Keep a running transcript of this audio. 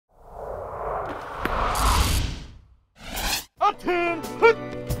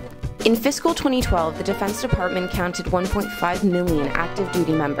In fiscal 2012, the Defense Department counted 1.5 million active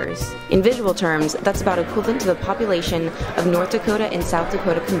duty members. In visual terms, that's about equivalent to the population of North Dakota and South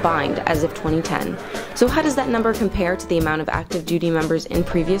Dakota combined as of 2010. So how does that number compare to the amount of active duty members in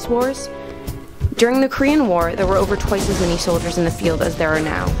previous wars? During the Korean War, there were over twice as many soldiers in the field as there are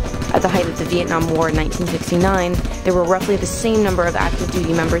now. At the height of the Vietnam War in 1969, there were roughly the same number of active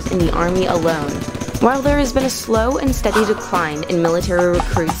duty members in the Army alone. While there has been a slow and steady decline in military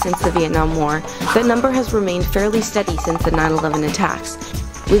recruits since the Vietnam War, that number has remained fairly steady since the 9/11 attacks,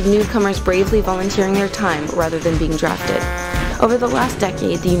 with newcomers bravely volunteering their time rather than being drafted. Over the last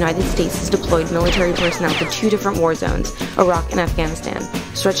decade, the United States has deployed military personnel to 2 different war zones, Iraq and Afghanistan,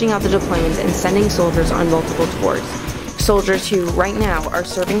 stretching out the deployments and sending soldiers on multiple tours. Soldiers who, right now, are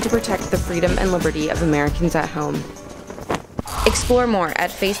serving to protect the freedom and liberty of Americans at home. Explore more at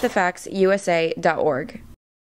facethefactsusa.org.